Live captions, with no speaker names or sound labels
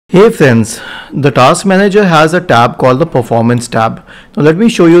Hey friends, the task manager has a tab called the performance tab. Now let me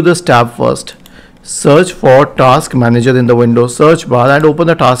show you this tab first. Search for task manager in the Windows search bar and open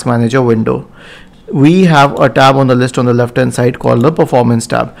the task manager window. We have a tab on the list on the left hand side called the performance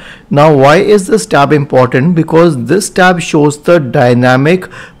tab. Now why is this tab important? Because this tab shows the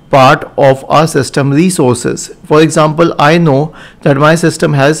dynamic part of our system resources. For example, I know that my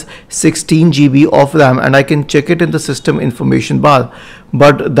system has 16 GB of RAM and I can check it in the system information bar,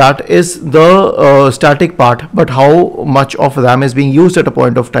 but that is the static part. But how much of RAM is being used at a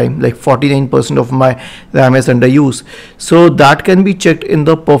point of time? Like 49% of my RAM is under use, so that can be checked in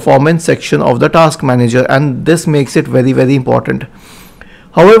the performance section of the task manager, and this makes it very important.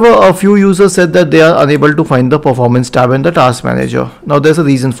 However, a few users said that they are unable to find the performance tab in the task manager. Now there's a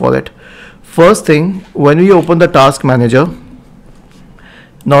reason for it. First thing, when we open the task manager,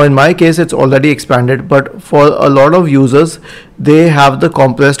 now in my case it's already expanded, but for a lot of users they have the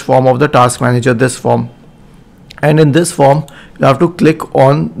compressed form of the task manager, this form. And in this form you have to click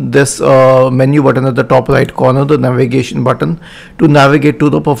on this menu button at the top right corner, the navigation button, to navigate to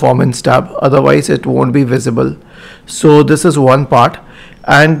the performance tab, otherwise it won't be visible. So this is one part.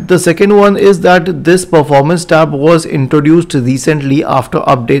 And the second one is that this performance tab was introduced recently after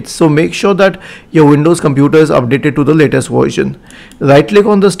updates, so make sure that your Windows computer is updated to the latest version. Right click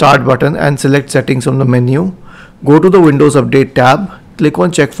on the start button and select settings from the menu. Go to the Windows Update tab, click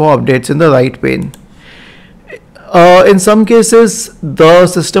on check for updates in the right pane. In some cases the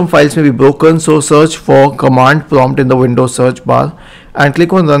system files may be broken, so search for command prompt in the Windows search bar and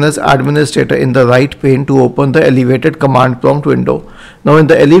click on run as administrator in the right pane to open the elevated command prompt window. Now in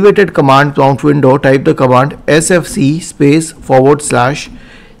the elevated command prompt window, type the command sfc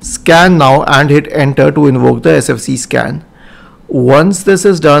 / scan now and hit enter to invoke the sfc scan. Once this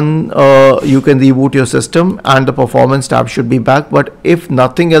is done, you can reboot your system and the performance tab should be back. But if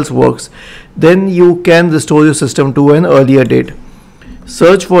nothing else works, then you can restore your system to an earlier date.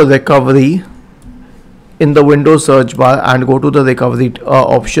 Search for recovery in the Windows search bar and go to the recovery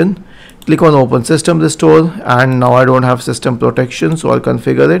option. Click on open system restore, and now I don't have system protection, so I'll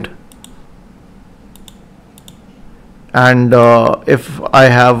configure it. And if I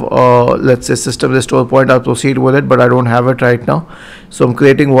have let's say system restore point, I'll proceed with it, but I don't have it right now, so I'm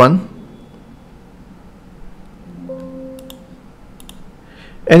creating one.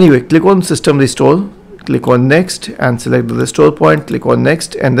 Anyway, click on system restore, click on next and select the restore point, click on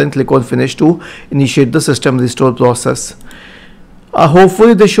next and then click on finish to initiate the system restore process.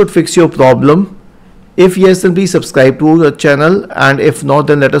 Hopefully this should fix your problem. If yes, then please subscribe to the channel, and if not,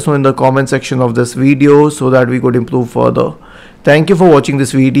 then let us know in the comment section of this video so that we could improve further. Thank you for watching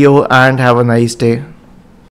this video and have a nice day.